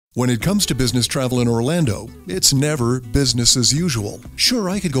When it comes to business travel in Orlando, it's never business as usual. Sure,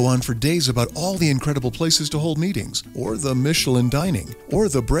 I could go on for days about all the incredible places to hold meetings, or the Michelin dining, or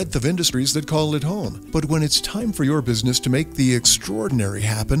the breadth of industries that call it home. But when it's time for your business to make the extraordinary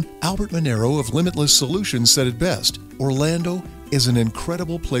happen, Albert Monero of Limitless Solutions said it best. Orlando is an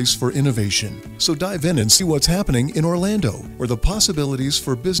incredible place for innovation. So dive in and see what's happening in Orlando, where the possibilities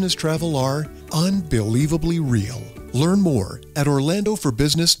for business travel are unbelievably real. Learn more at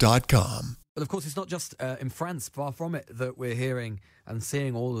orlandoforbusiness.com. But of course, it's not just in France, far from it, that we're hearing and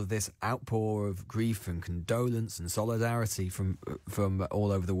seeing all of this outpour of grief and condolence and solidarity from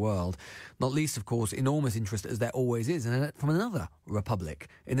all over the world. Not least, of course, enormous interest, as there always is, from another republic.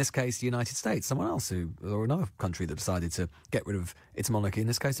 In this case, the United States, someone else or another country that decided to get rid of its monarchy, in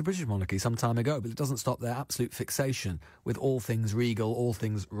this case the British monarchy, some time ago. But it doesn't stop their absolute fixation with all things regal, all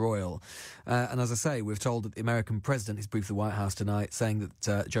things royal. And as I say, we've told that the American president has briefed the White House tonight, saying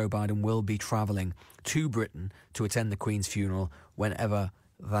that Joe Biden will be travelling to Britain to attend the Queen's funeral whenever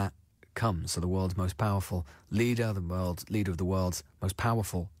that comes. So the world's most powerful leader, leader of the world's most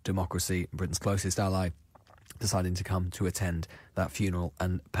powerful democracy, Britain's closest ally, deciding to come to attend that funeral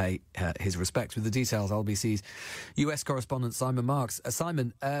and pay his respects. With the details, LBC's US correspondent Simon Marks.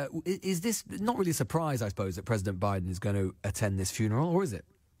 Simon, is this not really a surprise, I suppose, that President Biden is going to attend this funeral, or is it?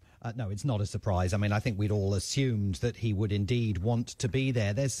 No, it's not a surprise. I mean, I think we'd all assumed that he would indeed want to be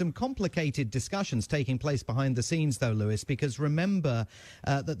there. There's some complicated discussions taking place behind the scenes, though, Lewis, because remember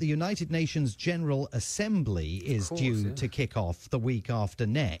that the United Nations General Assembly is due to kick off the week after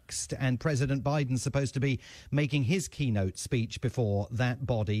next, and President Biden's supposed to be making his keynote speech before that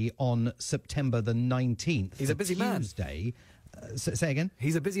body on September the 19th. He's a busy Tuesday. Say again?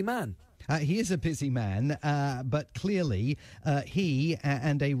 He's a busy man. He is a busy man, but clearly he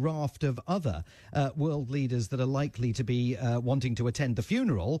and a raft of other world leaders that are likely to be wanting to attend the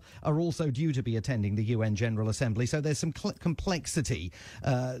funeral are also due to be attending the UN General Assembly. So there's some complexity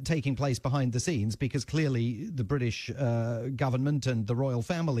taking place behind the scenes, because clearly the British government and the royal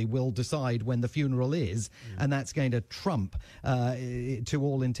family will decide when the funeral is, and that's going to trump, to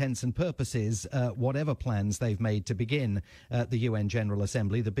all intents and purposes, whatever plans they've made to begin the UN General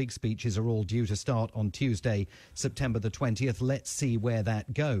Assembly. The big speeches are all due to start on Tuesday, September the 20th. Let's see where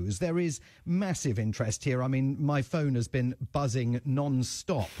that goes. There is massive interest here. I mean, my phone has been buzzing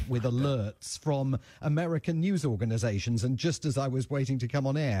non-stop with alerts from American news organizations, and just as I was waiting to come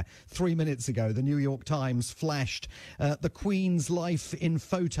on air 3 minutes ago, the New York Times flashed the Queen's life in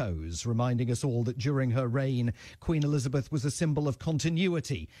photos, reminding us all that during her reign, Queen Elizabeth was a symbol of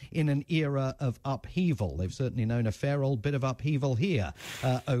continuity in an era of upheaval. They've certainly known a fair old bit of upheaval here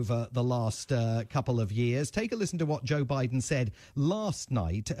over the last couple of years. Take a listen to what Joe Biden said last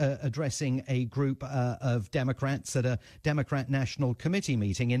night, addressing a group of Democrats at a Democrat National Committee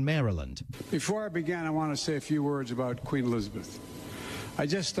meeting in Maryland. Before I begin, I want to say a few words about Queen Elizabeth. I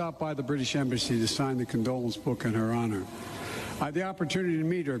just stopped by the British Embassy to sign the condolence book in her honor. I had the opportunity to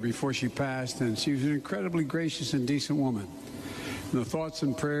meet her before she passed, and she was an incredibly gracious and decent woman. And the thoughts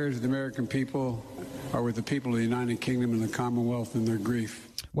and prayers of the American people are with the people of the United Kingdom and the Commonwealth in their grief.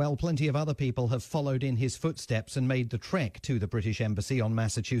 Well, plenty of other people have followed in his footsteps and made the trek to the British Embassy on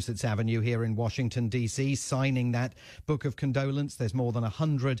Massachusetts Avenue here in Washington, D.C., signing that book of condolence. There's more than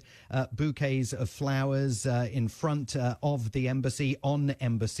 100 bouquets of flowers in front of the embassy on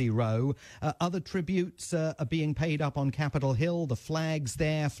Embassy Row. Other tributes are being paid up on Capitol Hill. The flags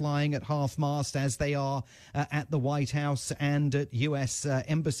there flying at half-mast, as they are at the White House and at U.S.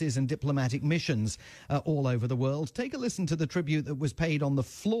 embassies and diplomatic missions all over the world. Take a listen to the tribute that was paid on the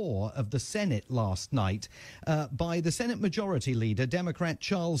floor of the Senate last night by the Senate Majority Leader, Democrat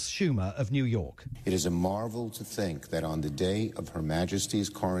Charles Schumer of New York. It is a marvel to think that on the day of Her Majesty's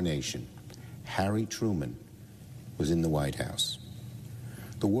coronation, Harry Truman was in the White House.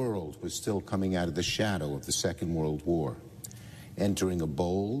 The world was still coming out of the shadow of the Second World War, entering a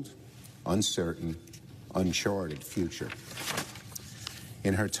bold, uncertain, uncharted future.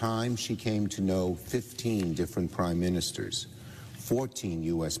 In her time, she came to know 15 different prime ministers, 14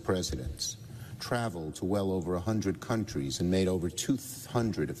 U.S. presidents, traveled to well over 100 countries, and made over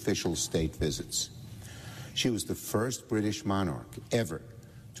 200 official state visits. She was the first British monarch ever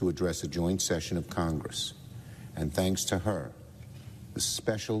to address a joint session of Congress. And thanks to her, the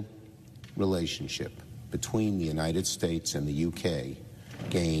special relationship between the United States and the UK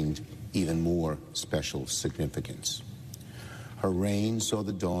gained even more special significance. Her reign saw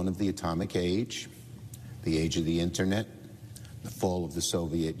the dawn of the atomic age, the age of the internet, the fall of the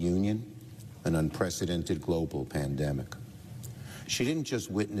Soviet Union, an unprecedented global pandemic. She didn't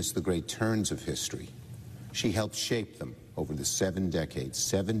just witness the great turns of history, she helped shape them over the 7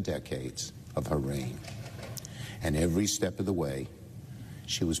 decades of her reign. And every step of the way,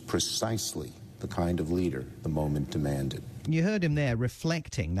 she was precisely the kind of leader the moment demanded. You heard him there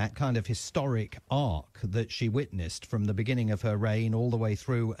reflecting that kind of historic arc that she witnessed from the beginning of her reign all the way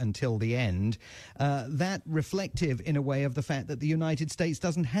through until the end. That reflective in a way of the fact that the United States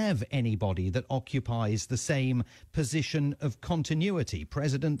doesn't have anybody that occupies the same position of continuity.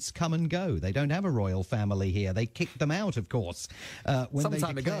 Presidents come and go. They don't have a royal family here. They kicked them out, of course. Some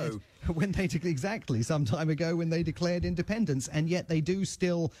time ago when they declared independence, and yet they do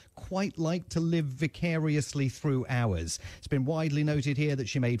still quite like to live vicariously through ours. It's been widely noted here that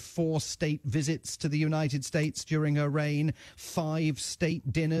she made 4 state visits to the United States during her reign, 5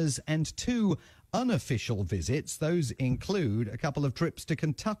 state dinners, and 2 unofficial visits. Those include a couple of trips to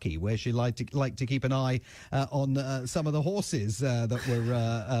Kentucky, where she liked to keep an eye on some of the horses that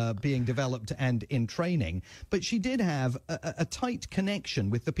were being developed and in training. But she did have a tight connection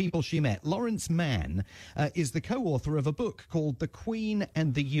with the people she met. Lawrence Mann is the co-author of a book called The Queen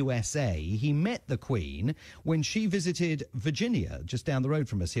and the USA. He met the Queen when she visited Virginia, just down the road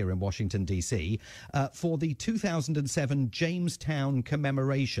from us here in Washington, D.C., for the 2007 Jamestown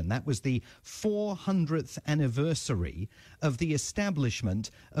commemoration. That was the 400th anniversary of the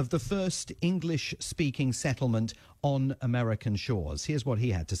establishment of the first English-speaking settlement on American shores. Here's what he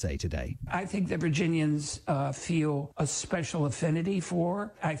had to say today. I think that Virginians feel a special affinity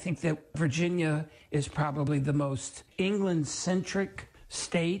for. I think that Virginia is probably the most England-centric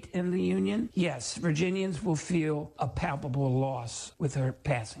state in the Union. Yes, Virginians will feel a palpable loss with her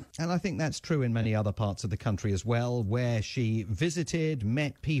passing. And I think that's true in many other parts of the country as well, where she visited,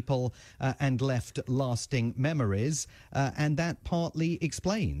 met people, and left lasting memories. And that partly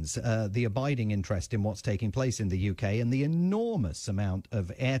explains the abiding interest in what's taking place in the UK and the enormous amount of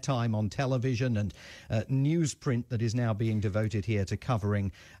airtime on television and newsprint that is now being devoted here to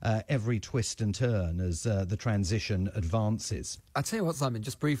covering every twist and turn as the transition advances. I tell you what, Simon,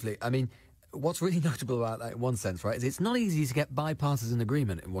 just briefly, I mean, what's really notable about that in one sense, right, is it's not easy to get bipartisan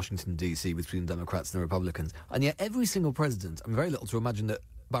agreement in Washington, D.C. between Democrats and Republicans. And yet every single president, and very little to imagine that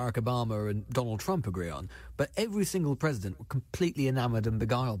Barack Obama and Donald Trump agree on, but every single president were completely enamoured and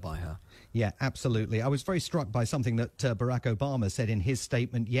beguiled by her. Yeah, absolutely. I was very struck by something that Barack Obama said in his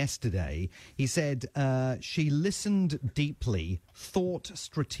statement yesterday. He said she listened deeply, thought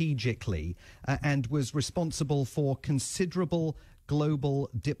strategically, and was responsible for considerable global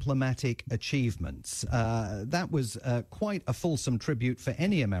diplomatic achievements. That was quite a fulsome tribute for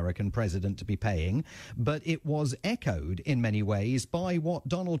any American president to be paying, but it was echoed in many ways by what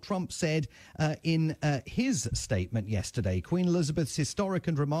Donald Trump said in his statement yesterday. Queen Elizabeth's historic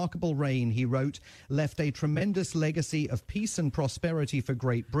and remarkable reign, he wrote, left a tremendous legacy of peace and prosperity for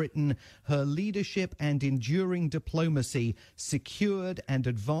Great Britain. Her leadership and enduring diplomacy secured and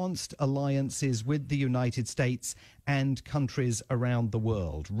advanced alliances with the United States and countries around the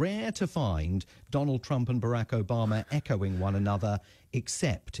world. Rare to find Donald Trump and Barack Obama echoing one another,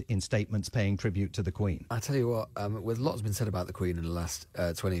 except in statements paying tribute to the Queen. I tell you what, with lots been said about the Queen in the last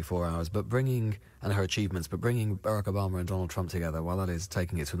 24 hours, and her achievements, but bringing Barack Obama and Donald Trump together, well, that is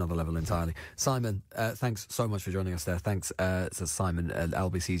taking it to another level entirely. Simon, thanks so much for joining us there. Thanks to Simon,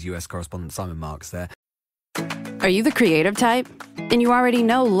 LBC's US correspondent, Simon Marks there. Are you the creative type? Then you already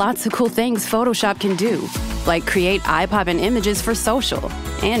know lots of cool things Photoshop can do, like create eye-popping images for social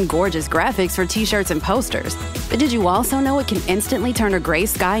and gorgeous graphics for t-shirts and posters. But did you also know it can instantly turn a gray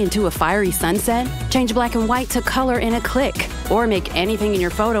sky into a fiery sunset, change black and white to color in a click, or make anything in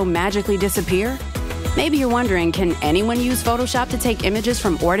your photo magically disappear? Maybe you're wondering, can anyone use Photoshop to take images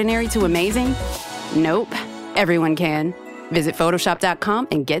from ordinary to amazing? Nope, everyone can. Visit Photoshop.com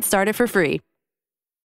and get started for free.